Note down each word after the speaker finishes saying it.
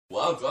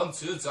Welcome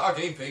to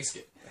Talking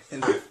Pigskin.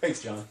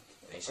 Thanks, John.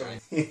 Thanks,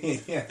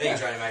 Johnny. Yeah. Thanks,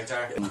 Johnny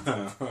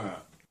McIntyre.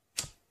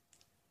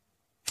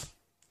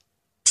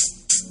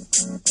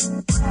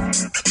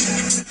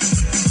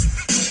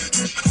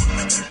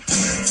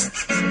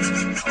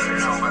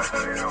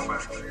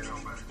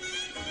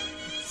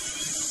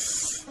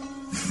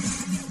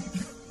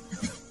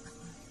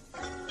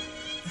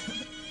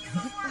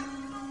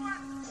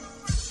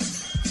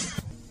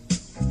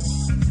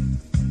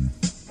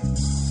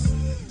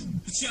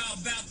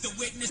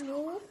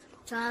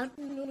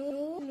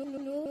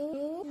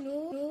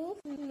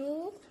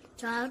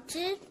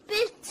 Talking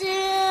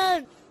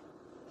Pigskin.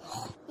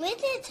 We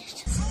did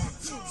it.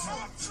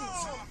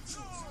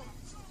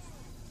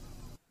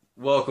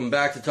 Welcome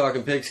back to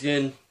Talking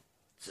Pigskin.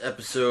 It's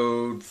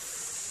episode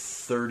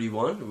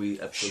 31.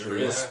 Episode Sure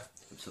 31? is.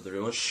 Episode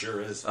 31.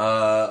 Sure is.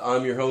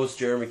 I'm your host,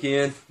 Jeremy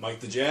McKeon. Mike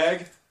the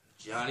Jag.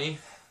 Johnny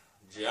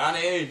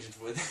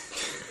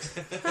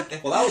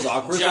with Well, that was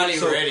awkward. Johnny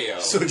Radio.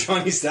 So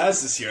Johnny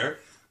Stas is here.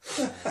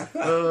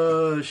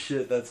 Oh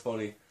shit, that's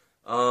funny.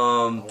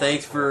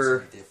 Thanks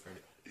for.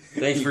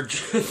 I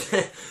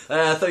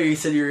thought you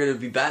said you were gonna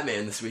be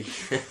Batman this week.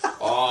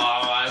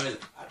 I'm Batman.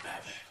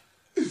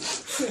 Give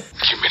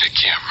me the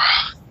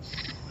camera.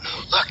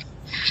 Look,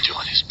 he's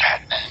doing his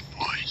Batman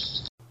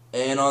voice.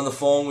 And on the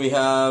phone we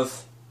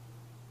have.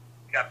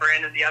 Got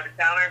Brandon the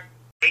Out-of-Towner,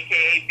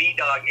 a.k.a.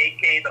 B-Dog,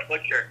 a.k.a. The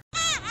Butcher.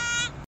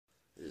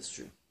 It is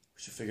true. We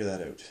should figure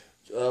that out.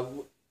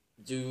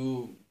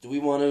 Do we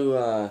want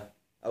to?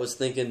 I was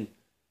thinking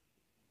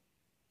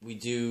we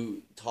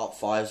do top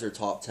 5s or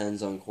top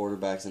 10s on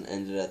quarterbacks and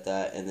end it at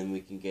that, and then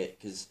we can get,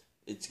 because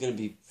it's going to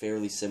be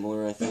fairly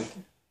similar, I think.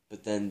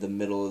 But then the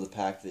middle of the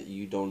pack that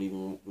you don't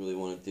even really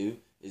want to do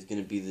is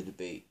going to be the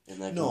debate,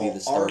 and that can be the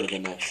start of the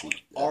next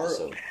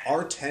episode.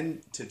 Our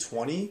 10 to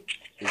 20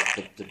 is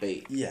the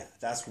debate. Yeah,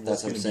 that's what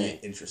what's I'm going to be saying.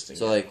 interesting.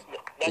 So like,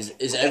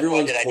 is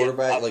everyone's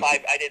quarterback like?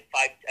 I did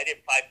five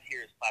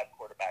tiers, 5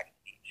 quarterbacks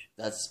each.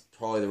 That's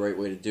probably the right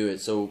way to do it.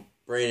 So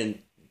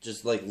Brandon,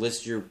 just like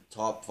list your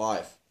top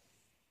 5.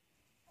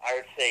 I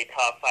would say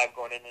top 5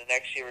 going into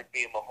next year would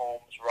be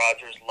Mahomes,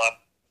 Rodgers, Luck,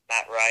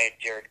 Matt Ryan,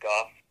 Jared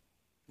Goff.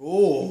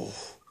 Oh.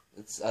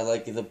 I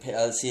like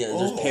the see.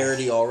 There's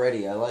parody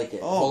already. I like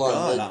it. Oh, Hold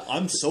on, God,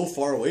 I'm so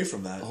far away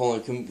from that. Hold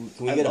on. Can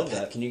we I get a love pen?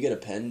 that. Can you get a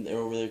pen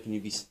over there? Can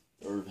you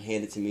or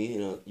hand it to me? You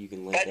know, you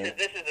can lay there.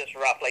 This is just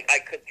rough. Like, I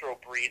could throw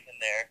Breeze in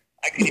there.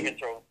 I could even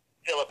throw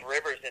Phillip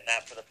Rivers in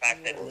that for the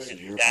fact that his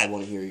I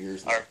want stats to hear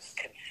yours. are Next.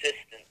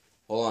 consistent.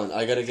 Hold on.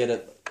 I gotta get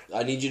it.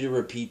 I need you to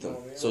repeat them.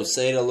 So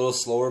say it a little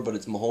slower, but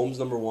it's Mahomes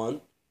number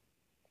 1,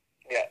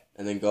 Yeah.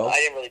 and then go. I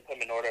didn't really put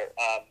them in order.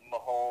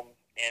 Mahomes,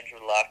 Andrew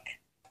Luck,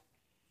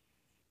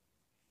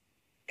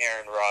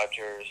 Aaron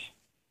Rodgers,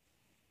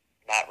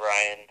 Matt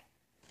Ryan,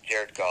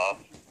 Jared Goff.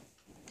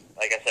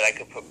 Like I said, I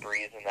could put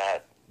Breeze in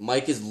that.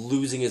 Mike is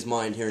losing his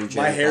mind hearing.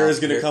 My hair is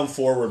going to come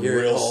forward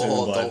real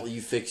soon, bud. Don't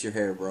you fix your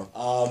hair, bro.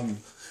 I'm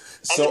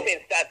just saying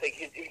stats. Like,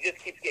 he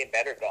just keeps getting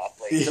better, Goff.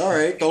 Like, It's all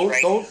right. Don't.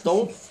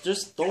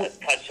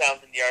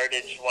 Touchdowns and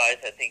yardage wise,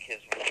 I think his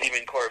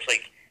receiving corps,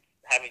 like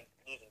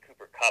losing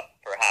Cooper Kupp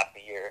for half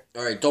a year.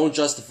 All right. Don't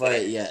justify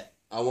it yet.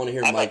 I want to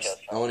hear I'm not Mike's.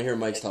 justifying I want to hear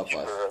Mike's It's top 5.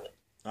 super early.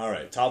 All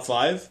right, top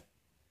 5.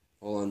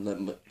 Hold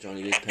on. Let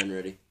Johnny get his pen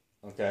ready.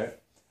 Okay.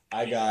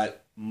 I got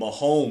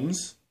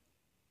Mahomes.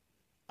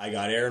 I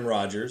got Aaron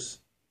Rodgers.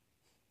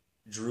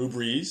 Drew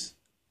Brees.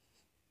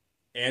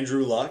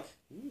 Andrew Luck.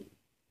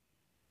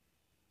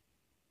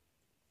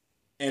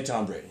 And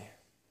Tom Brady.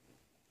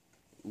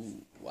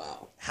 Ooh,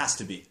 wow. Has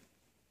to be.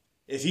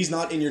 If he's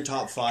not in your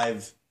top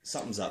 5,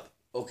 something's up.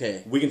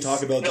 Okay. We can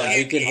talk about that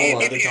we can hold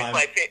on. another time.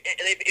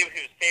 If he was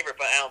favorite,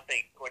 but I don't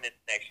think going into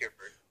next year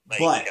for The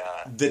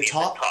being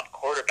top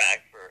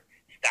quarterback for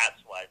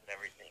stats wise and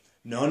everything.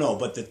 No,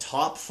 but the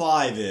top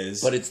 5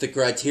 is. But it's the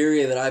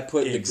criteria that I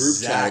put in the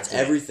group chat. It's Exactly.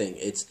 everything.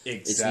 It's not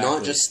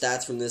Exactly. just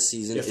stats from this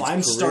season. if it's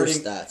I'm career starting,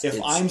 stats. if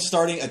I'm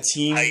starting a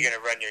team, How are you going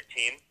to run your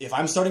team? if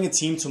I'm starting a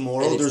team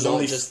tomorrow, and it's there's not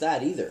only just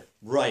that either.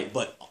 right,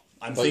 but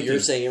I'm But thinking you're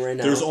saying it right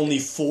now. There's only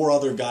 4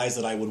 other guys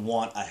that I would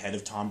want ahead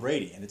of Tom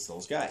Brady, and it's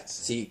those guys.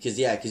 See, because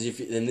if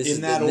and this In is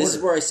that this is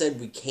order. where I said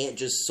we can't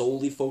just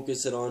solely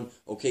focus it on.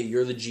 Okay,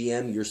 you're the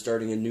GM. You're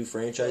starting a new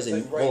franchise,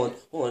 and hold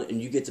on, and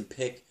you get to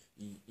pick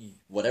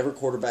whatever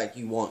quarterback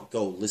you want.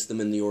 Go list them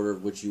in the order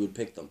of which you would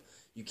pick them.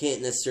 You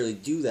can't necessarily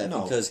do that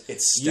No, because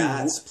it's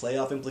stats,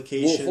 playoff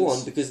implications. Well, hold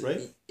on, because right?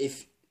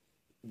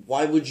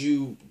 why would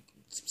you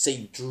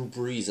say Drew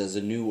Brees as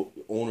a new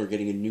owner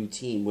getting a new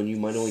team when you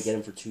might only get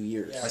him for 2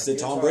 years? I said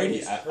Tom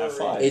Brady at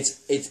 5.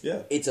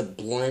 It's a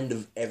blend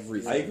of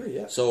everything. I agree.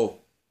 Yeah. So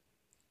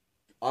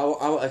I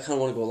kind of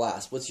want to go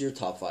last. What's your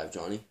top 5,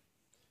 Johnny?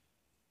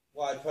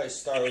 Well, I'd probably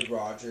start with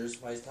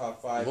Rodgers. My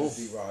top 5 would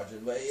be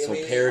Rodgers. But, So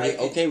parody.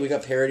 Okay, we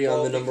got parody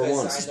on the number because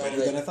ones. I know Better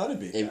that- than I thought it'd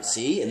be.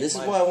 See, and this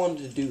is why I wanted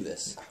to do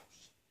this.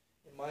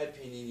 In my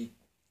opinion,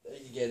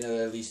 you get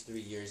at least 3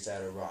 years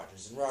out of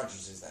Rodgers, and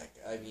Rodgers is that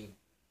guy. I mean,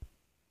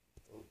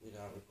 we're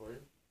not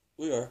recording.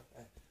 We are.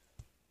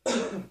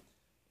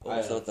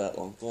 It's not that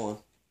long. Go on.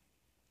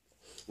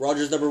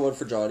 Rogers number 1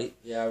 for Johnny.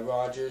 Yeah,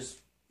 Rodgers,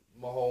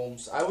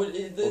 Mahomes. I would.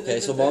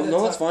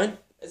 No, it's fine.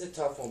 It's a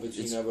tough one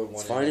between It's, number 1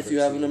 it's and fine number if you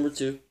have a 2. number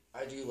 2.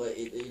 I do like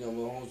it.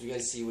 Mahomes. You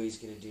guys see what he's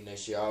gonna do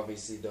next year.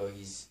 Obviously, though,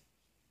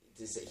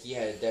 he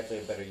had definitely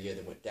a better year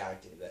than what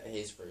Dak did. That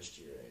his first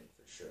year, and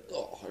for sure.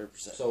 Oh,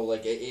 100%. So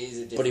like it is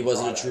a different. But he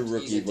wasn't product. a true He's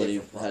rookie, a but he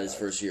different had his product.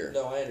 first year.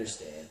 No, I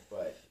understand,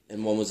 but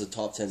And one was a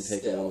top 10 pick and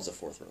Still. one was a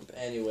 4th round pick.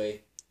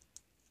 anyway.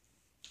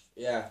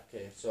 Yeah.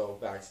 Okay. So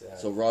back to that.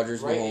 So Rogers,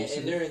 right, Mahomes.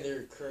 and they're in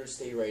their current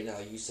state right now.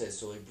 You said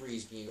so. Like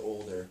Breeze being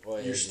older.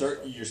 Well, You're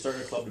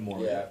starting a club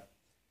tomorrow. Yeah.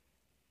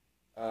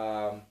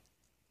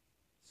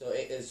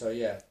 So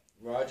yeah,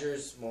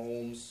 Rodgers,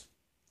 Mahomes.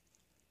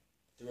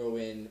 Throw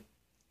in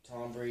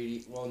Tom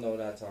Brady. Well, no,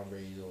 not Tom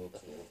Brady. He's a little too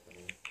old for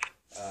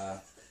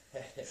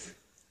me.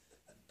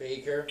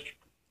 Baker.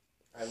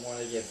 I want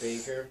to get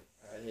Baker.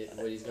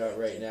 What he's got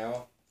right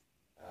now.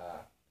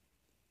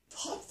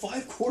 Top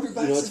 5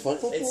 quarterbacks. You know what's in funny?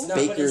 football? It's not-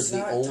 Baker but it's is the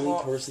not only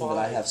top person that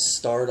I 5. have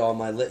starred on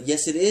my list.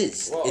 Yes, it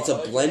is. Well, It's a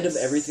blend of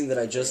yes. everything that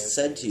I just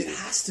said to It you.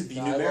 has to be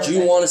No, I numeric. love Do you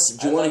that- want to?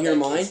 Do I you want love to hear that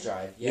mine? kid's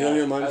drive. You wanna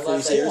hear mine I before love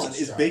you say that yours? kid's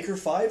Is drive. Baker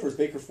 5 or is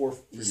Baker 4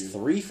 for He's you?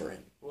 3 for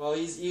him. Well,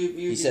 He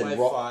he said. my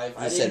Ro- 5.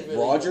 he said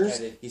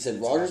Rogers. He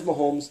said Rogers,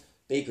 Mahomes,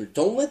 Baker.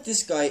 Don't let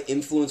this guy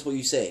influence what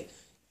you say.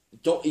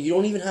 You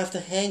don't even have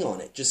to hang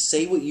on it. Just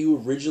say what you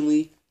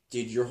originally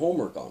did your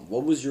homework on.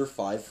 What was your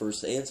 5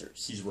 first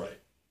answers? He's right.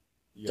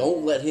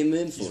 Don't let him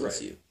influence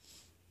right. you.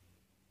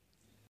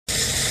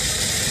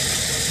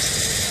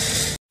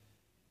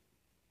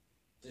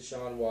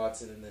 Deshaun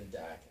Watson and then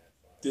Dak at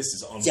 5. This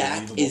is Dak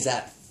unbelievable. is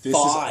at This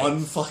 5.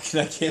 is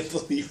unfucking. I can't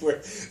believe we're.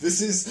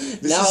 This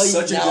is Now is you-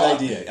 such a now-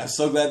 good idea. I'm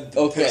so glad.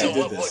 Okay. So Pepsi did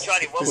what, this.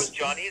 Johnny, what was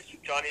Johnny's?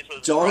 Johnny's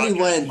was Johnny Rodgers,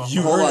 went. Mahomes.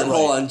 You hold heard on, it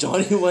hold right. on.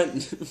 Johnny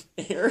went.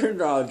 Aaron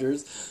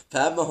Rodgers,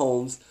 Pat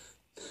Mahomes,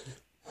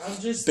 I'm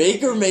just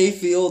Baker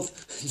Mayfield,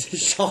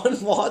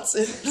 Deshaun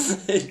Watson,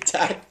 and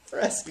Dak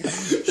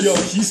Prescott. Yo,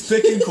 he's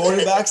picking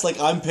quarterbacks like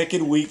I'm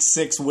picking week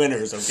 6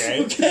 winners.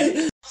 Okay.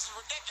 Okay.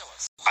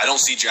 I don't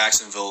see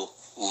Jacksonville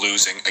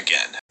losing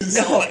again.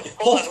 No,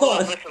 Hold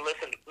hold on. on.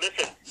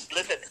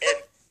 Listen.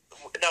 And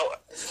no,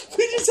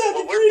 We just had the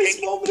what we're greatest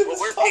picking, moment of what this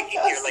we're picking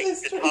here, podcast like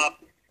history.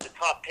 the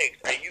top picks.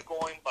 Are you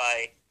going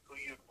by who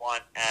you'd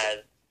want as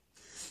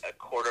a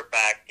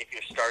quarterback if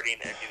you're starting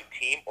a new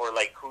team, or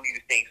like who you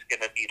think's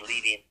going to be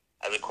leading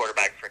as a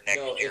quarterback for next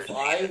No, year's if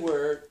I season?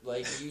 were,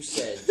 like you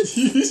said,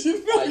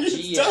 No, a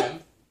he's done. GM,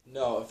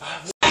 no, if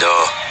I was,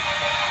 No.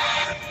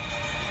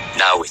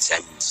 Now it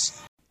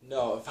ends.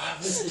 no, if I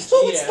was the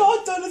No, it's GM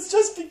not done. It's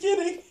just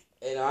beginning.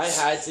 and I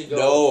had to go,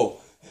 No,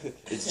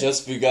 it's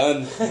just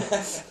begun.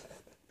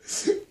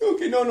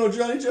 Okay, no,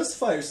 Johnny,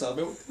 justify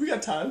yourself. We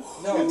got time.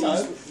 No, we got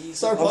time. he's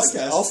It's our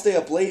podcast. I'll stay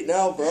up late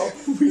now, bro.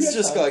 We It's got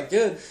just time. got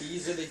good.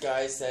 these are the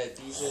guys that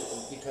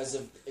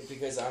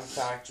because I'm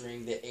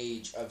factoring the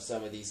age of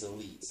some of these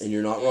elites. And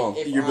you're not wrong.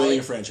 If You're building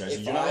I- a franchise.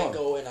 If You're not I wrong.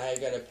 go and I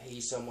gotta pay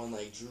someone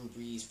like Drew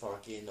Brees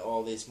fucking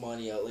all this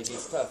money out, like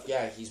it's tough.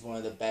 Yeah, he's one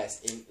of the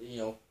best.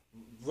 And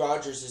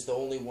Rodgers is the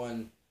only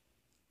one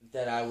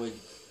that I would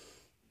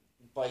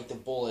bite the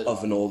bullet Of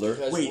on an older.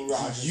 because Wait,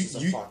 Rodgers you- is a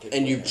you- fucking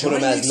And you winner. put him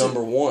Johnny as makes it-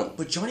 number 1.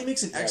 But Johnny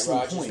makes an Yeah, excellent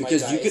Rodgers point. might-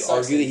 Because guy. you It could sucks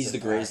argue that that he's he's a the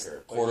greatest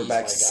backer, but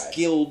quarterback, he's my guy.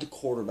 skilled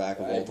quarterback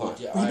of all But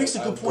time. yeah, He makes a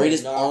good would point.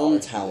 Greatest not arm argue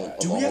talent that. of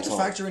Do we all have to time.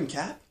 factor in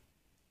cap?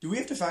 Do we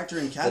have to factor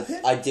in cap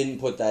hit? I didn't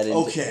put that in.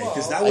 Okay,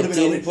 because that I would have been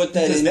didn't outrageous. put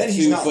that because in then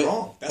he's too, not but-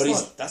 wrong. but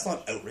he's- That's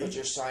not But outrageous.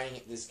 you're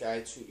signing this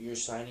guy to you're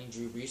signing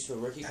Drew Brees to a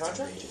rookie That's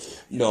contract. outrageous.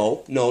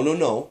 No.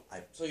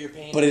 So you're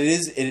paying. But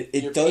it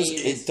You're does paying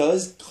it his-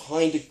 does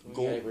kind of We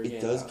go gotta bring it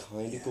it does up.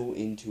 kind of go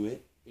into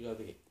it. You know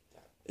the.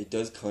 It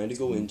does kind of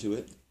go into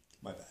it,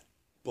 My bad.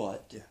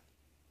 but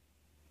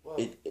Well,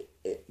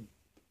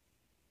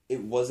 it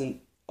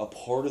wasn't a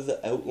part of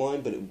the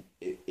outline, but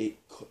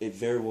it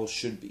very well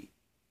should be.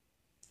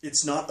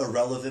 It's not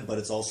irrelevant, but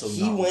it's also He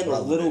not went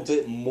relevant. a little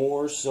bit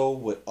more so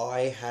what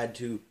I had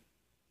to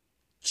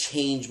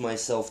change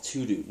myself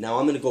to do. Now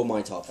I'm going to go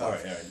my top 5. All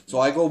right. So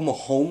I go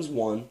Mahomes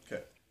 1,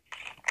 Okay.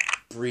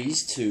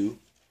 Breeze 2,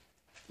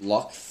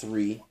 Luck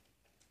 3,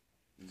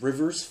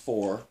 Rivers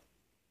 4,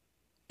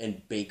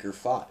 and Baker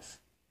 5.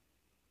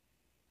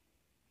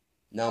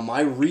 Now my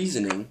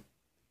reasoning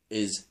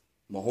is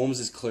Mahomes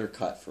is clear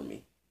cut for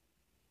me.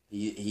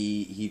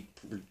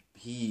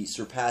 He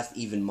surpassed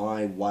even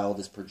my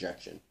wildest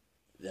projection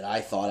that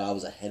I thought I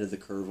was ahead of the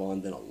curve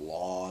on than a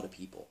lot of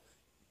people,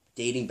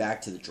 dating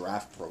back to the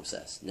draft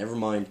process. Never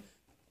mind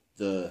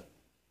the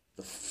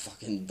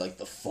fucking like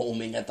the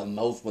foaming at the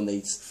mouth when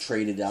they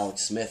traded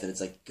Alex Smith, and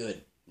it's like,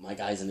 good, my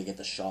guy's gonna get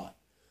the shot,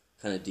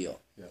 kind of deal.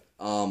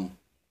 Yeah.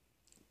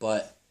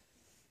 But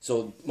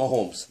so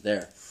Mahomes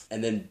there,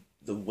 and then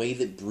the way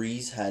that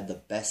Breeze had the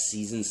best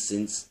season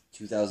since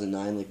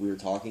 2009, like we were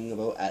talking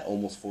about, at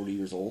almost 40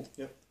 years old,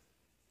 Yep.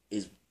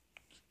 is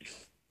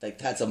like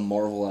that's a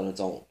marvel on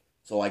its own.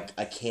 So I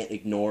can't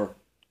ignore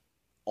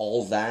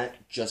all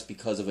that just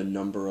because of a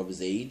number of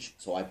his age.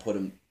 So I put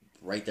him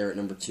right there at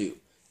number 2.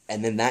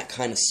 And then that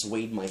kind of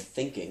swayed my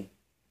thinking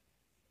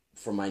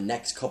for my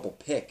next couple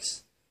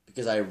picks,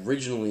 because I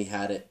originally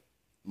had it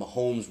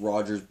Mahomes,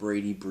 Rodgers,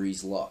 Brady,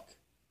 Breeze, Luck.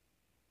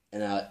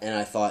 And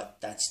I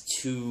thought that's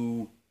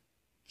too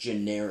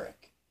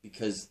generic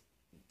because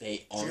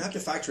they So are. you have to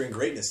factor in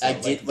greatness. I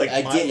though. did, Like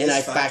I my did, and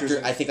list factors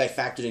in- I think I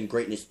factored in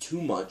greatness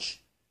too much,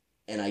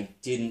 and I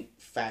didn't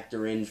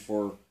factor in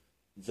for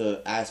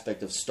the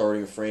aspect of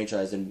starting a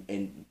franchise and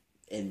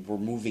we're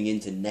moving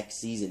into next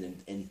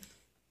season and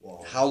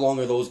Wow. how long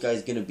are those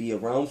guys going to be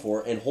around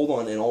for? And hold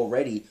on, and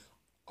already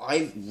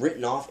I've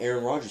written off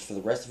Aaron Rodgers for the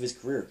rest of his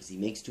career because he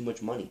makes too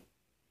much money.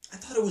 I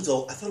thought it was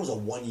a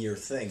 1 year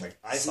thing. Like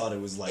I thought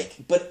it was like.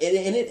 But it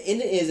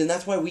is, and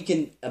that's why we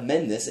can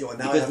amend this You know,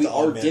 now I because have we to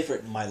are augment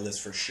different. my list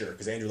for sure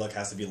because Andrew Luck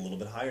has to be a little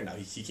bit higher now.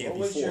 He can't What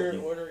be was 4.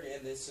 your order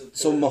again?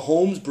 So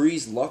Mahomes,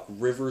 Breeze, Luck,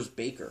 Rivers,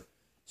 Baker.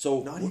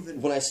 So Not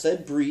even- when I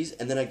said Breeze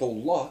and then I go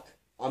Luck,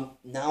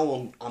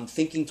 I'm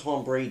thinking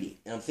Tom Brady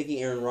and I'm thinking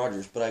Aaron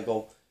Rodgers, but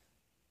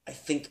I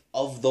think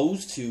of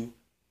those two,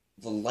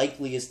 the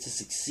likeliest to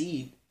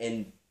succeed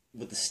and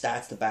with the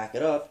stats to back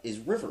it up is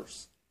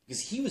Rivers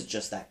because he was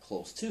just that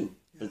close too,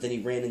 but then he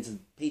ran into the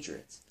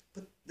Patriots.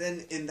 But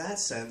then, in that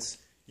sense,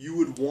 you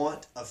would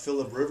want a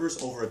Phillip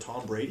Rivers over a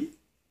Tom Brady?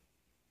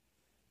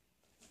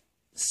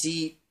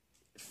 See,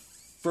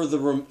 for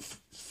the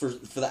for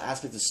the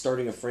aspect of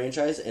starting a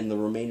franchise and the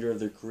remainder of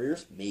their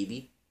careers,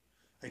 maybe.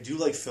 I do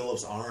like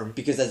Phillip's arm.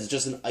 Because that's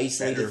just an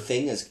isolated Better.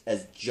 thing as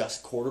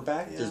just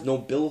quarterback. Yeah. There's no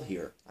Bill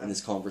here in this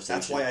conversation.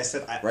 That's why I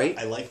said right?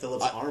 I like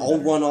Phillip's arm. I'll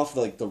better. run off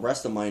the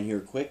rest of mine here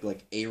quick.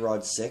 Like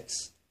A-Rod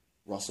 6,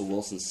 Russell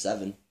Wilson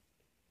 7,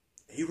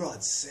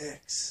 A-Rod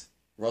 6.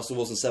 Russell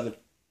Wilson 7,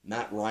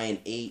 Matt Ryan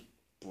 8,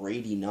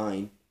 Brady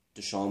 9,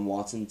 Deshaun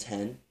Watson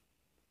 10,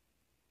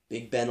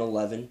 Big Ben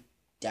 11,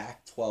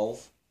 Dak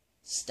 12,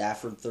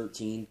 Stafford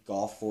 13,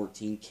 Goff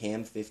 14,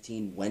 Cam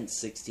 15, Wentz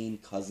 16,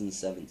 Cousins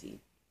 17.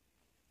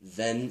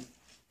 Then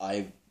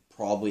I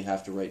probably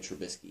have to write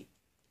Trubisky.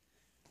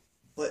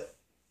 But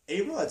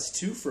A-Rod's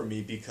 2 for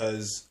me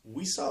because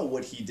we saw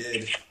what he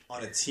did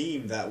on a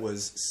team that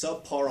was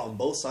subpar on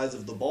both sides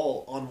of the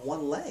ball on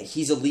one leg.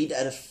 He's elite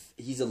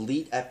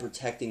at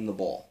protecting the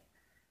ball.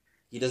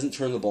 He doesn't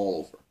turn the ball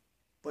over.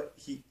 But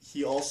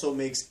he also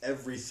makes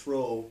every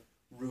throw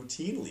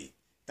routinely.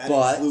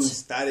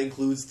 That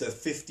includes the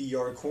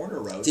 50-yard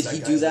corner routes. Did he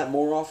do that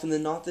more often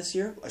than not this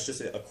year? I should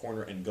say a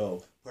corner and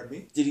go. Pardon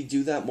me? Did he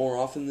do that more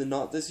often than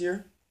not this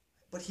year?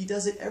 But he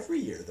does it every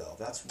year, though.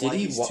 That's Did why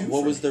he? he's 2 What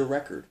for was me. their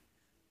record?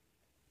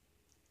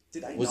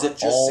 Did I Was not it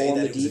just all say on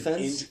that the it was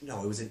defense?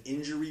 No, it was an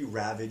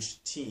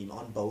injury-ravaged team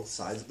on both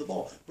sides of the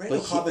ball. Randall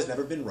But Cobb has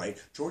never been right.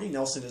 Jordy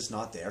Nelson is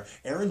not there.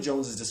 Aaron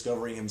Jones is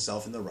discovering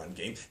himself in the run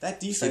game. That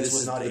defense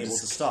was not able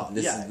to stop.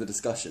 This is the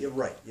discussion. You're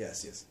right.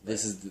 Yes.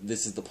 This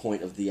is the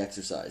point of the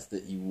exercise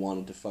that you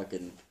wanted to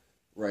fucking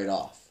write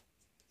off.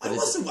 I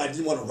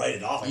didn't want to write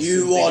it off. I You just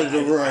didn't wanted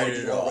think to I write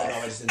didn't it want to off. write it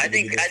off. I just didn't I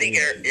think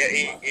it'd be this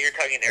thing. you're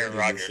talking Aaron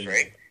Rodgers,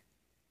 right?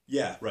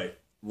 Yeah, right.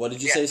 What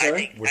did you say, sorry? I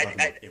think, We're talking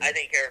about Aaron. I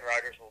think Aaron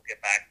Rodgers will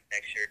get back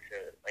next year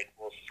to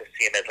we'll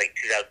see him as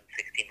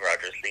 2016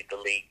 Rodgers lead the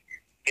league,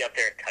 be up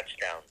there in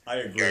touchdown I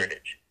agree.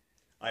 yardage.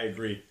 I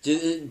agree.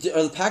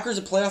 Are the Packers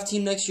a playoff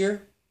team next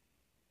year?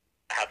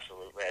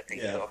 Absolutely, I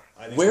think Yeah. so.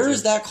 I think Where so, is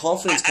too. that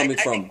confidence coming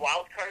I from? think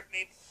wild card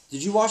maybe.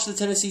 Did you watch the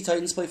Tennessee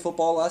Titans play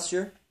football last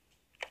year?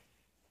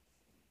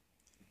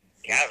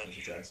 Yeah, it was,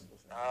 Jacksonville.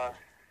 some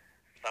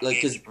Like,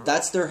 games because were-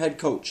 that's their head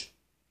coach.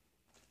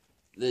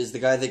 Is the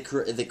guy that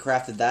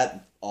crafted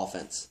that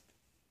offense.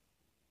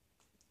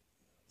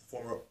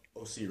 Former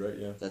OC, right?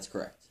 Yeah. That's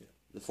correct.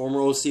 The former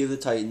OC of the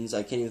Titans.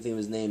 I can't even think of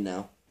his name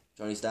now.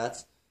 Johnny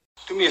Stats.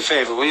 Do me a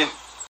favor, will you?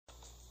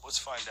 Let's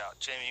find out.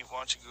 Jamie, why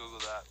don't you Google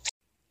that?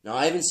 Now,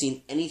 I haven't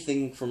seen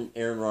anything from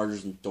Aaron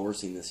Rodgers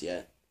endorsing this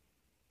yet.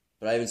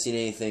 But I haven't seen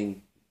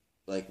anything,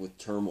 like, with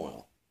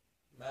turmoil.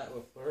 Matt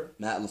LaFleur.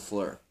 Matt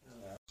LaFleur.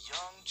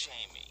 Young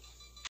Jamie.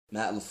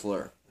 Matt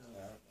LaFleur.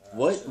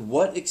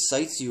 What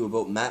excites you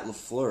about Matt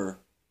LaFleur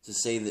to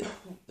say that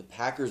the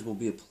Packers will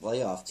be a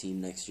playoff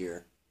team next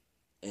year?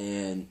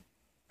 And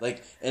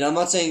I'm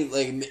not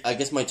saying, I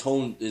guess my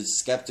tone is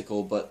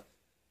skeptical, but,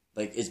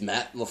 is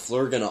Matt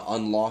LaFleur going to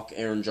unlock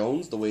Aaron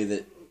Jones the way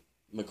that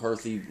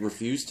McCarthy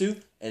refused to?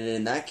 And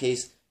in that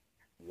case,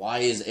 why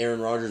is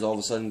Aaron Rodgers all of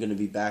a sudden going to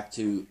be back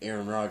to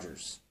Aaron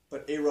Rodgers?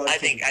 But A-Rod. I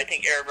think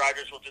Aaron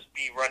Rodgers will just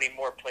be running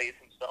more plays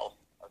himself,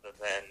 other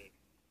than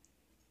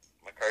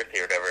McCarthy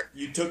or whatever.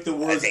 You took the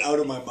words out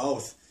of my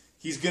mouth.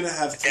 He's gonna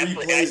have 3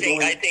 Definitely, plays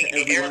going I to think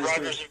every Aaron line of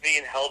Rodgers scrimmage. is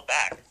being held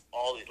back.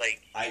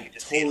 I you could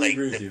just totally see,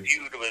 agree with the you.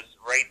 feud was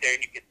right there.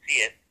 You could see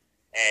it,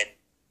 and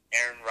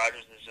Aaron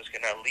Rodgers is just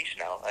going to unleash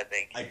now. I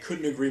think. I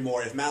couldn't agree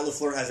more. If Matt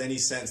LaFleur has any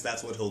sense,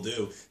 that's what he'll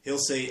do. He'll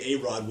say,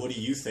 A-Rod, what do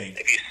you think?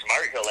 If he's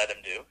smart, he'll let him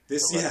do.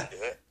 He'll let him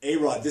do it.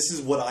 A-Rod, this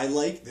is what I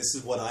like. This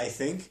is what I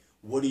think.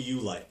 What do you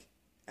like?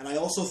 And I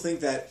also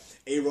think that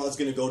A-Rod's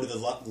going to go to the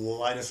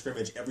line of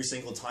scrimmage every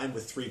single time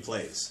with 3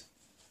 plays.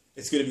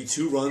 It's going to be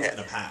 2 runs and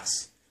a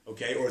pass.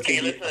 Okay? Or it's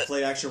going to be a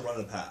play action run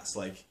and a pass.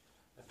 I've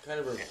kind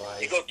of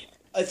revised.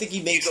 I think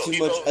he makes too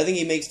much. I think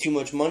he makes too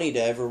much money to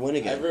ever win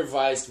again. I've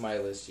revised my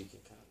list. You can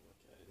kind of look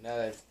at it now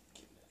that I've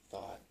given it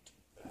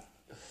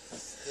thought.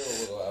 Still a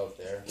little out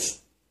there.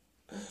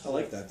 I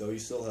like that, though. You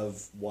still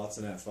have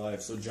Watson at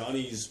 5. So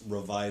Johnny's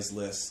revised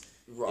list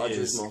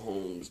Rodgers, is...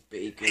 Mahomes,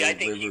 Baker, See, I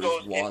think he Rivers,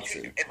 goes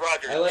Watson. and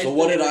Rodgers. I like So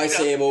what did the- I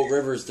say about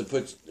Rivers to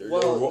put,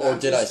 or I'm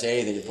did I just- say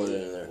anything to put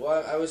it in there?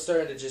 Well, I was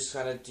starting to just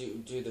kind of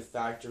do the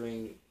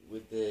factoring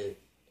with the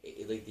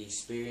the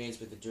experience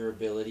with the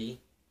durability,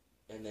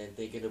 and then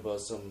thinking about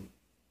some.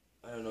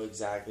 I don't know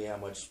exactly how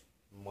much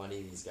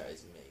money these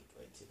guys make,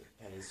 like to the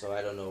penny. So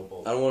I don't know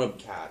about. I don't want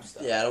to. cap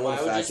stuff. Yeah, I don't want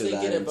to was just factor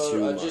that thinking in about.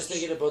 too I'm much. just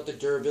thinking about the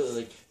durability.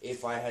 Like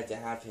if I had to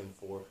have him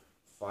for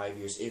 5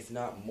 years, if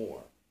not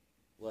more.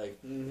 Like,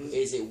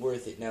 is it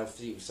worth it? Now,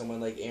 for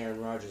someone like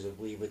Aaron Rodgers, I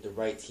believe, with the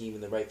right team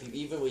and the right people,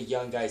 even with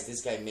young guys,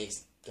 this guy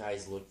makes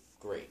guys look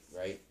great,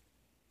 right?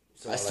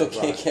 I still like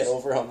can't Rodgers. get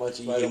over how much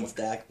he But I don't- hates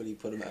Dak, but he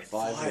put him at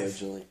 5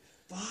 originally.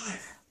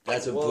 5.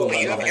 That's what Well, blew But my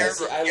you have I Aaron,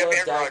 see- mind. I you have love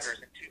Aaron Dak's Rodgers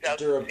in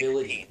 2016.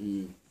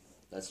 durability.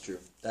 That's true.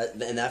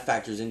 That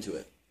factors into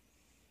it.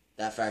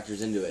 That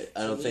factors into it.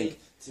 I To don't me- think.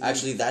 to me-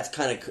 Actually, that's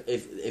kind of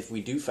if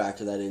we do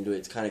factor that into it,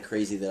 it's kind of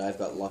crazy that I've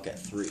got Luck at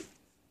 3.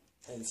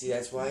 And see,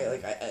 that's why,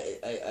 like,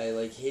 I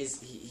like he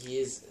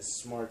is a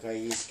smart guy.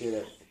 He's good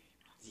at,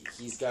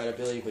 he's got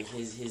ability, but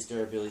his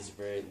durability is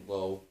very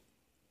low.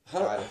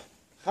 Got it.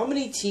 How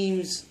many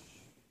teams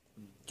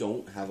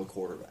don't have a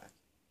quarterback?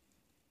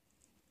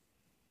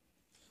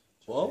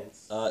 Well,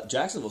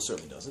 Jacksonville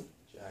certainly doesn't.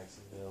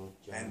 Jacksonville,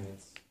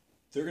 Giants.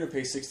 They're going to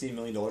pay $16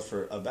 million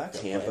for a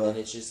backup. Tampa. And then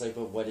it's just like,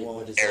 but what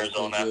is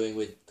Arizona. Oakland doing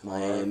with Carr?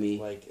 Miami.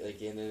 Like, and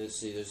then there's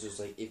just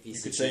like iffy You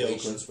could say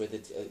situations with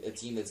a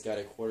team that's got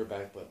a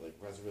quarterback, but like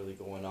what's really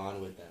going on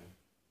with them?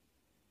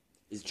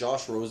 Is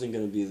Josh Rosen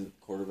going to be the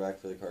quarterback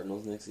for the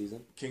Cardinals next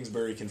season?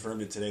 Kingsbury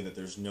confirmed it today that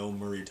there's no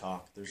Murray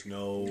talk. There's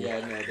no... Yeah,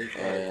 no, they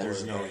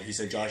There's no... He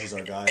said Josh is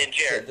our guy. And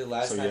Jared, The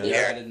last So, time yeah. they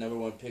Yeah. had a number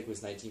 1 pick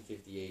was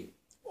 1958.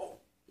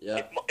 Yeah.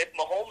 if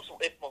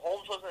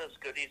Mahomes wasn't as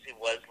good as he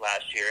was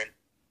last year,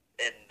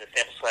 and the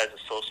sample size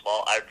is so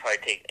small, I would probably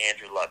take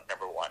Andrew Luck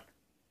number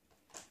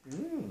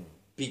 1.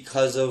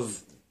 Because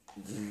of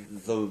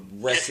the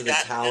rest of the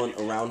That- talent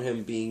around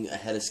him being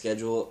ahead of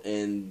schedule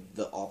and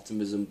the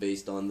optimism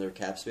based on their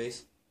cap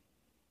space?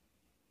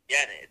 Yeah,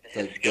 and To,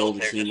 his like, skills build a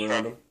there team just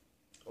around from him?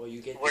 Oh,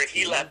 you get where the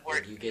he team, left. or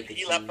Where you get the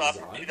he team left off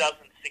he's from on?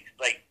 2006,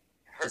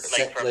 It's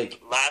set, from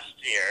like- last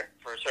year.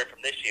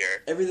 From this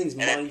year. Everything's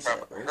And then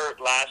mindset, from right? hurt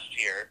last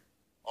year,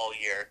 all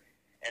year,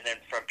 and then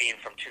from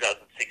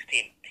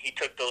 2016, he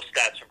took those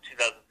stats from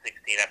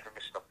 2016 after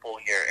missing a full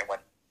year and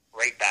went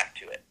right back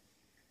to it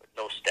with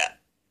no step,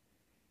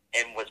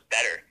 and was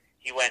better.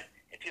 He went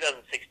in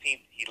 2016.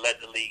 He led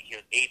the league. He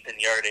was 8th in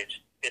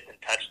yardage, 5th in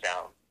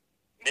touchdown,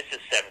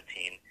 misses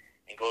 17,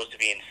 and goes to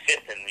being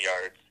 5th in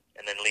yards,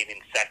 and then leading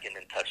 2nd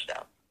in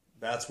touchdown.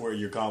 That's where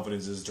your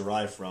confidence is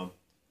derived from.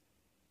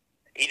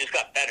 He just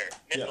got better.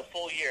 Missed Yeah. a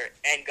full year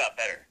and got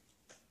better.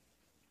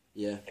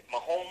 Yeah. Like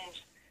Mahomes,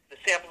 the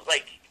samples,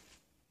 like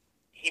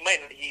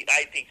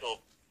I think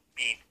he'll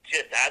be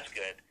just as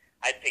good.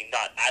 I think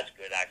not as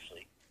good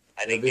actually.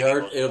 I It'll think be maybe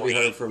hard. goes It'll be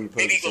 48 hard for him to put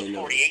Maybe the he goes same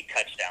numbers. 48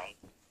 touchdowns,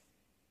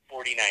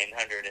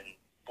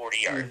 4,940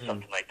 yards,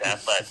 something like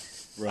that. But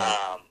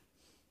Right.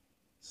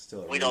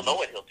 Still we don't know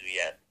what he'll do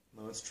yet.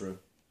 No, that's true.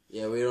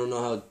 Yeah, we don't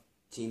know how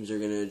teams are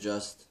going to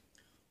adjust.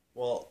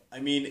 Well, I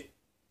mean,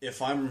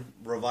 if I'm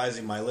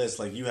revising my list,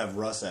 like you have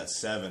Russ at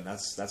 7,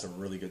 that's a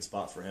really good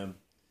spot for him.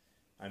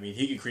 I mean,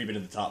 he could creep into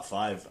the top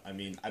 5. I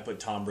mean, I put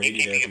Tom Brady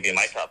He there could be in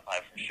because... my top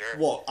 5 for sure.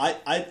 Well,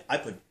 I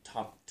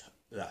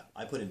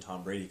put in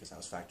Tom Brady because I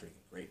was factoring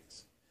in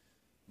greatness.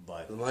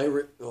 But My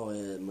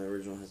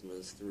original has him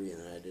as 3,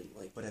 and I didn't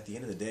like. at the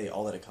end of the day,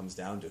 all that it comes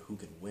down to who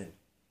can win.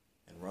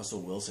 And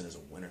Russell Wilson is a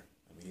winner.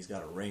 I mean, he's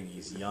got a ring.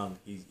 He's young.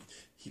 He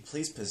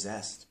plays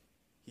possessed.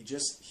 He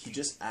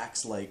just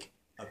acts like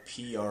a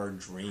PR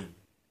dream.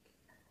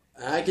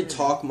 I could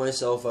talk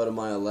myself out of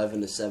my 11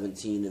 to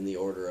 17 in the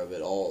order of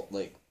it all,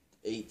 like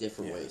 8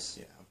 different ways.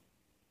 Yeah.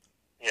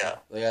 Yeah.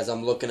 Like as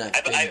I'm looking at I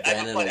have a- Big I have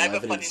Ben a at funny- I have a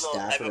 11 and funny little-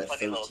 I have a Stafford at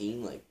funny little-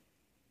 13, like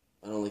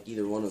I don't like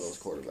either one of those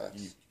quarterbacks.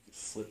 You could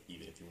flip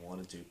even if you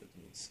wanted to, but I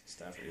mean,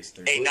 Stafford is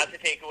 30. Hey, not to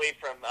take away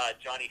from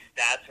Johnny's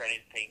stats or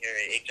anything here,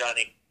 hey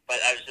Johnny, but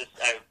I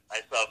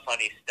saw a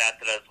funny stat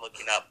that I was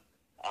looking up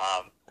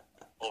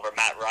over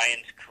Matt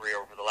Ryan's career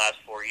over the last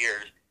 4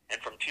 years,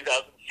 and from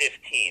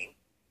 2015,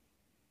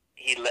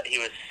 he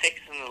was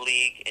 6th in the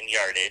league in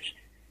yardage,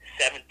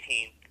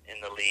 17th in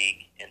the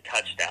league in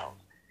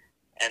touchdowns,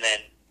 and then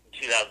in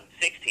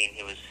 2016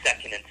 he was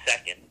second,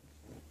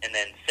 and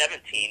then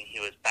 17 he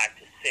was back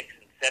to 6th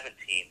and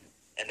 17,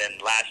 and then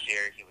last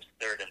year he was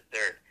 3rd.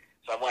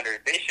 So I wonder,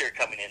 this year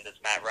coming in, does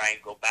Matt Ryan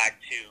go back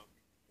to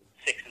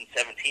 6 and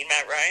 17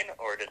 Matt Ryan,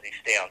 or does he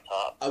stay on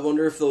top? I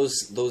wonder if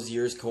those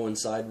years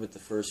coincide with the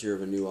first year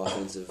of a new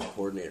offensive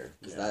coordinator,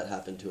 because that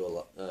happened to a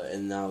lot,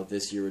 and now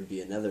this year would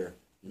be another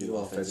new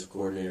offensive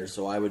coordinator.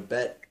 So I would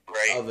bet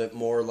Right. of it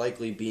more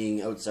likely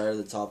being outside of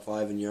the top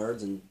 5 in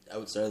yards and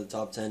outside of the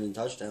top 10 in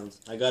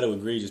touchdowns. I got to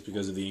agree just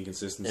because of the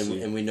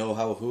inconsistency. And we know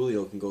how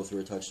Julio can go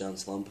through a touchdown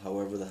slump,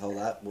 however the hell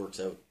that works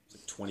out.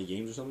 20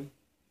 games or something?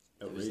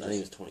 I think it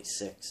was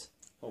 26.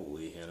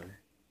 Holy Hannah.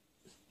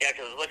 Yeah,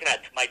 because I was looking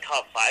at my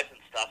top 5s and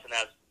stuff, and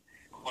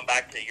going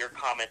back to your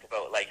comment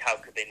about like how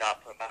could they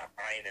not put Matt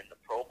Ryan in the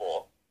Pro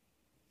Bowl?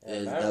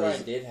 And Yeah, Matt that Ryan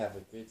was- did have a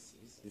good season.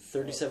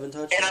 37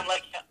 touchdowns. And I'm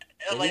like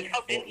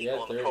how did he Yeah,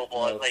 go in the Pro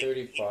Bowl? no, Like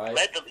 35.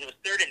 he was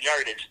third in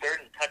yardage, third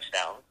in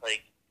touchdowns,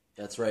 like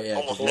That's right, yeah.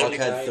 almost 'cause Luck had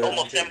 49, 30,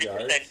 almost 70%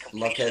 yards.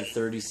 Luck completion. had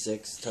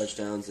 36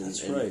 touchdowns, and,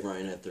 That's and right.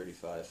 Ryan had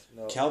 35.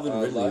 No, Calvin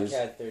Ridley Luck is-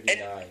 had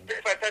 39. And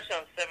 35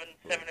 touchdowns,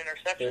 seven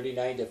interceptions.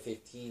 39 to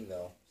 15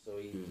 though. So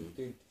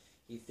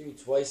he threw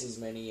twice as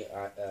many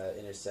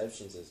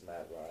interceptions as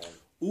Matt Ryan.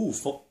 Ooh,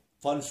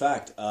 fun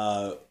fact.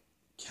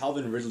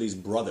 Calvin Ridley's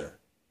brother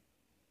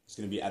is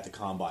going to be at the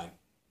Combine.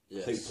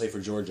 Yes. Play for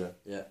Georgia.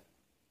 Yeah.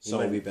 He So-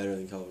 might be better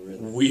than Calvin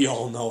Ridley. We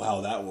all know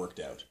how that worked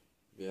out.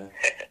 Yeah.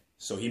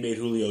 So he made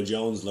Julio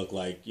Jones look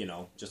like,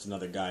 just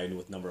another guy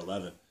with number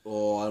 11.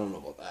 Oh, I don't know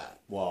about that.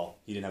 Well,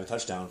 he didn't have a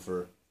touchdown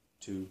for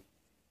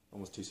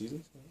almost two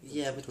seasons.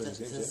 Yeah, but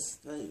 26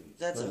 games,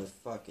 that's a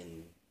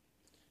fucking...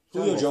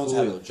 Julio Jones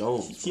Julio had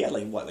Jones. he had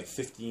like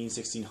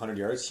 1,600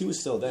 yards. He was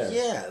still there.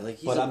 Yeah, like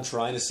he's But a- I'm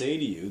trying to say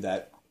to you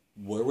that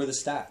where were the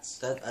stats?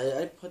 That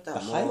I put that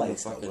The more on the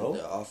highlights, though, fucking bro.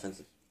 the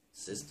offensive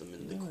system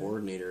and the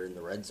coordinator in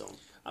the red zone.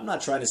 I'm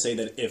not trying to say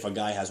that if a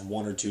guy has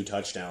one or two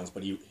touchdowns,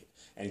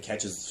 and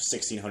catches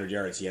 1,600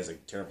 yards, he has a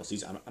terrible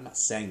season. I'm not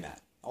saying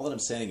that. All that I'm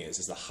saying is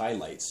the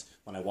highlights.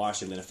 When I watched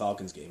the Atlanta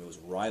Falcons game, it was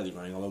Riley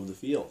running all over the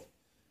field.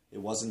 It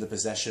wasn't the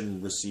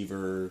possession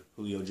receiver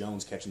Julio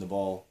Jones catching the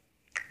ball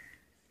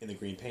in the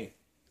green paint.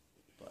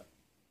 But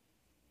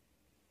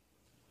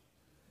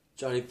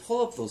Johnny,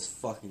 pull up those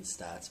fucking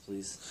stats,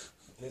 please.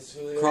 This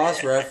Julio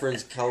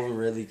Cross-reference Calvin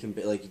Ridley,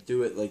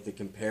 do it like the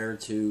compare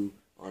to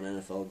on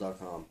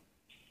NFL.com.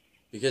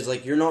 Because,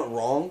 you're not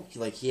wrong.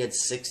 He had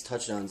 6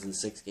 touchdowns in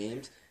 6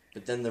 games,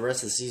 but then the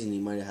rest of the season he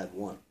might have had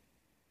 1.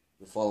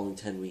 The following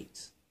 10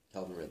 weeks,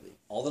 Calvin Ridley.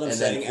 all that I'm and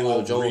saying, then and Julio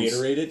I'll Jones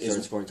reiterate it, started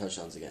is scoring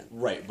touchdowns again.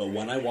 right. But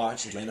when I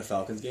watch Atlanta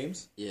Falcons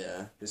games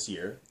Yeah. this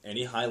year,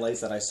 any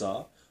highlights that I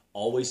saw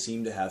always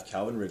seemed to have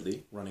Calvin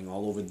Ridley running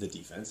all over the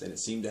defense, and it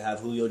seemed to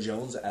have Julio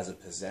Jones as a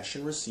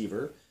possession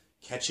receiver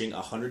catching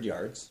 100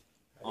 yards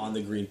on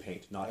the green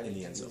paint, not in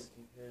the end zone.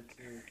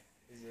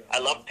 I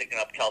love picking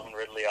up Calvin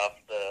Ridley off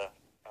the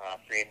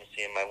free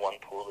agency in my one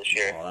pool this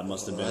year. Oh, that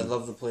must have I been.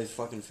 love to play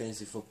fucking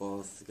fantasy football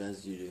with the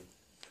guys you do.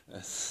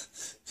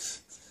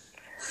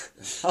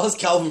 How's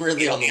Calvin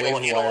Ridley on the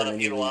waiver wire?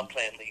 You don't want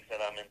playing leagues that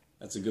I'm in.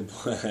 That's a good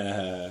point.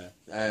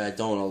 I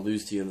don't. I'll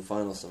lose to you in the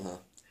final somehow.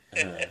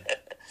 Okay.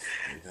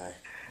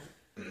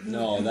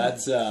 No,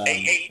 that's.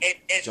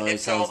 Johnny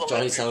sounds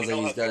like he's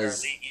got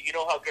his. You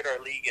know how good our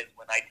league is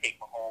when I take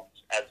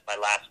Mahomes as my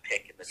last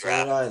pick in the So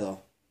draft. did I, though.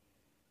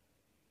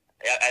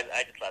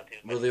 I just love to.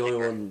 We're the only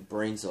one with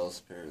brain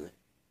cells, apparently.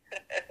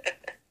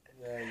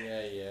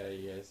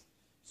 Yes.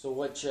 So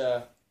what?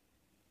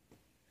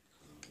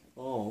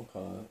 Oh,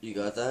 okay. You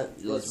got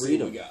that? Let's see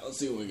read what them. we got. Let's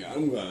see what we got.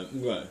 I'm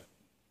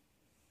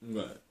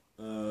good.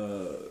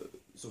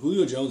 So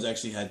Julio Jones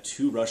actually had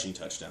 2 rushing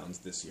touchdowns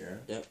this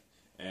year. Yep.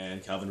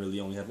 And Calvin Ridley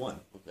only had 1.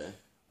 Okay.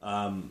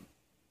 Rushing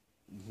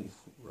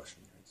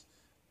yards.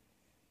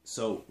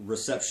 So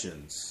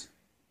receptions.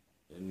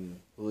 In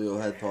Julio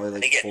had probably I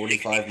like think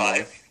 45 more.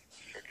 65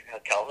 for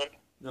Calvin.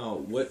 no,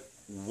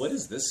 what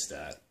is this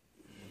stat?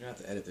 We're gonna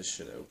have to edit this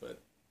shit out, but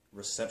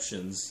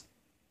receptions.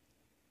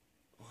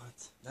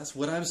 What? That's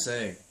what I'm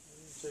saying.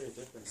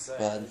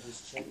 Bad.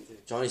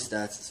 Johnny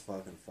Stats is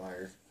fucking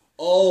fired.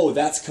 Oh,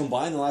 that's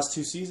combined the last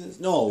 2 seasons?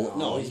 No,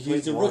 No, he's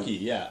he's a played rookie.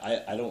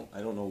 Yeah, I don't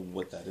know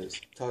what that is.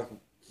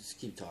 Just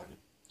keep talking.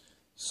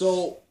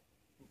 So,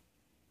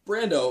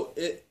 Brando,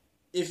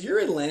 if you're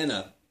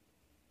Atlanta,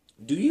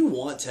 do you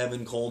want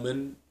Tevin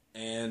Coleman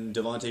and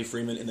Devontae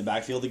Freeman in the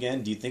backfield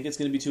again? Do you think it's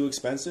going to be too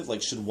expensive?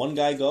 Should one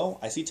guy go?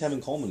 I see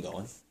Tevin Coleman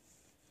going.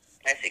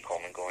 I see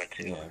Coleman going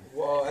too. Yeah.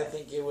 Well, I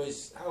think it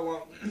was how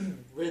long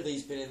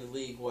Ridley's been in the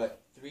league.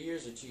 What, 3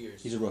 years or 2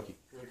 years? He's a rookie.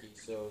 Rookie.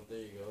 So there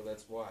you go.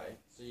 That's why.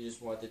 So you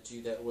just want the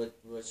two that what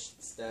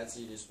stats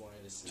you just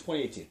wanted to see?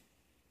 2018.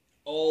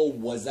 Oh,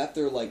 was that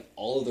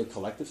all of their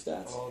collective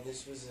stats? Oh,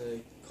 this was a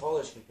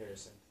college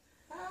comparison.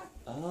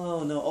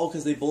 Oh, no. Oh,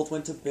 because they both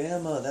went to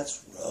Bama.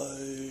 That's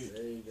right.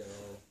 There you go.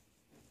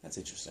 That's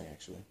interesting,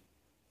 actually.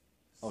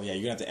 Oh, yeah,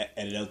 you're going to have to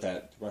edit out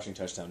that rushing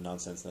touchdown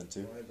nonsense then,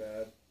 too. My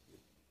bad.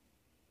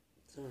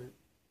 It's alright.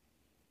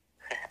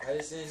 I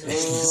just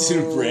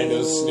didn't know.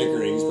 Brando's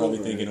snickering. He's probably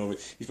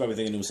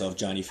thinking to himself,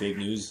 Johnny fake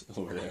news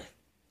over there.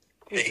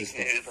 What is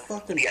this, the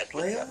fucking Yes,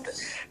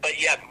 playoffs?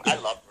 But yeah, I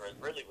loved it.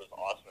 Ridley was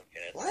awesome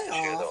in it this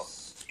year, though.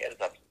 Playoffs? He had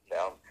his ups and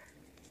downs.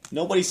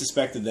 Nobody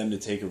suspected them to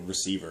take a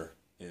receiver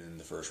in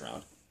the first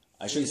round.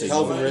 I shouldn't say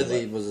Calvin nobody,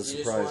 Ridley but- was a You just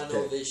surprise want to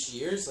know pick. this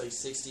year's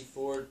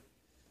 64.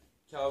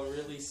 Calvin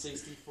Ridley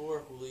 64.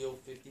 Julio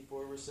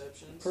 54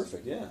 receptions.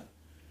 Perfect, yeah.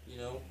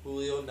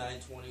 Julio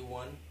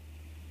 921.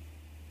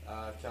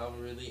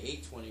 Calvin Ridley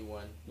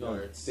 821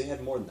 yards. They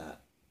had more than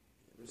that.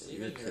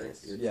 Receiving You're yards.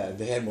 crazy. Yeah,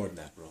 they had more than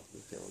that, bro.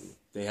 You're killing me.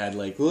 They had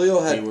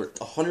Julio they had were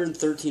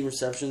 113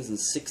 receptions and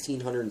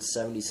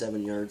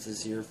 1,677 yards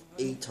this year,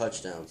 8 What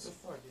touchdowns. the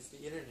fuck is the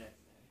internet, man?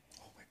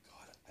 Oh my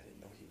god, I didn't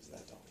know he was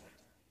that dominant.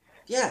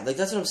 Yeah, like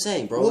that's what I'm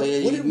saying, bro. What Like,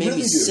 did you made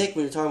Ridley me do? sick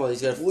when you're talking about it.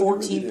 He's got a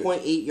What did Ridley do?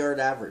 14.8 yard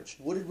average.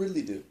 What did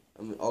Ridley do?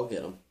 I mean, I'll get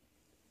him.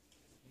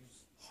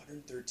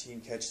 113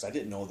 catches. I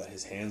didn't know that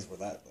his hands were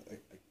that.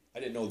 I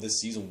didn't know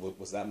this season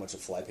was that much of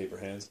flypaper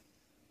hands.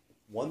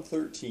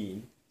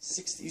 113,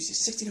 60,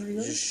 1,600 You're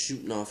yards. just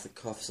shooting off the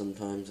cuff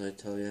sometimes, I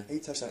tell you.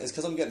 8 touchdowns. It's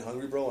because I'm getting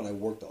hungry, bro, and I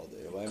worked all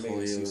day. I make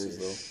excuses,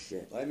 though.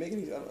 Shit. I make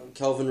any.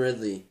 Calvin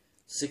Ridley,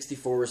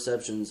 64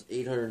 receptions,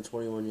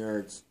 821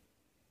 yards.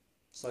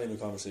 It's not even a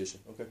conversation.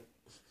 Okay.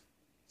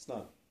 It's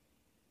not.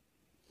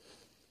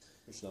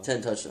 It's not.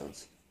 10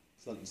 touchdowns.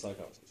 It's not a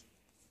conversation.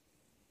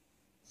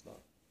 It's not.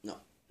 No,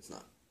 it's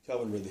not.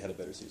 Calvin Ridley had a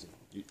better season.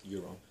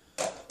 You're wrong.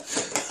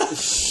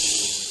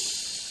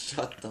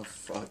 Shut the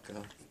fuck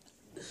up.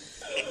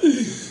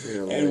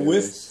 And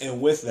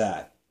with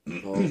that,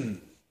 oh,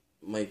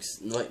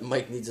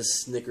 Mike needs a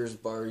Snickers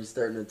bar. He's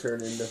starting to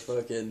turn into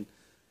fucking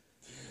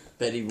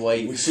Betty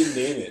White. we should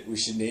name it. We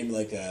should name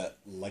like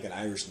an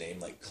Irish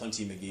name, like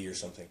Cunty McGee or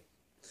something.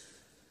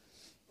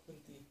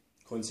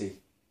 Quincy.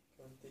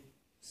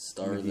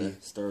 Star of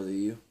the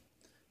U.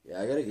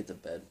 Yeah, I gotta get to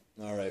bed.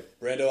 All right,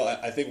 Brando.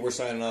 I think we're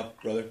signing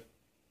off, brother.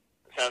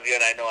 Sounds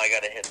good. I know I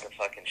gotta hit the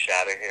fucking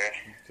shatter here.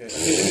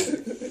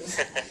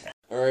 Okay.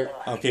 All right.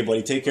 Okay,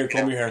 buddy. Take care.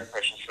 Comb your hair.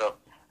 So, all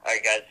right,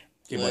 guys.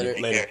 Okay, buddy.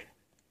 Later. Later.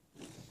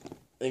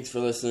 Thanks for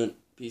listening.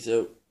 Peace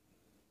out.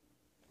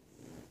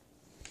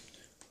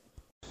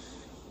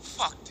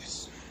 Fuck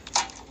this.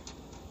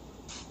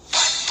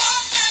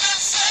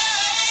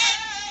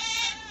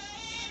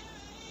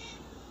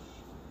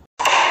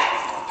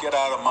 Get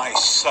out of my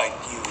sight,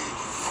 you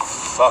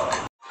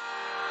fuck.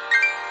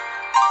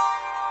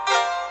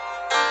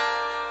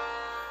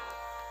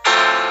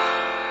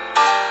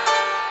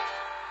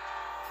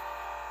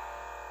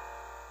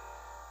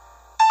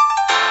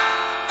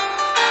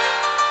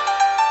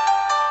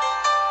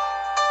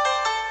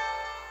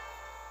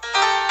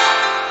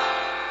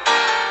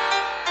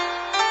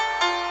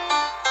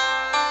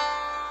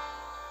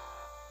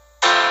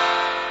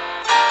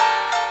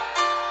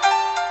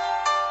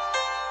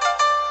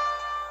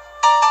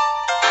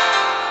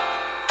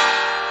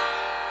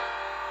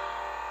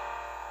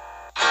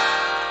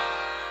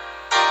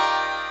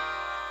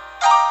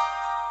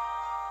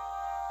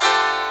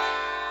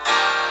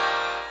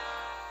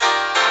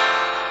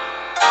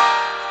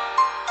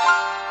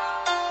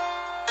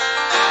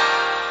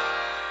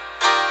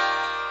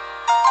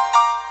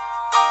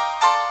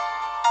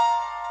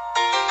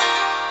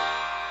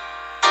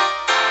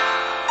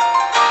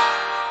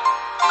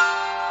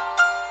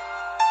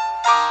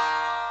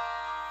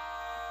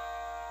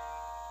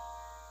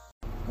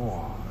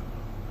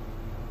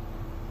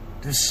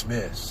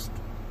 Dismissed.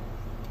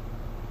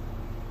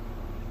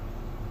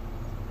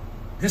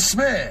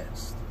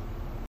 Dismissed.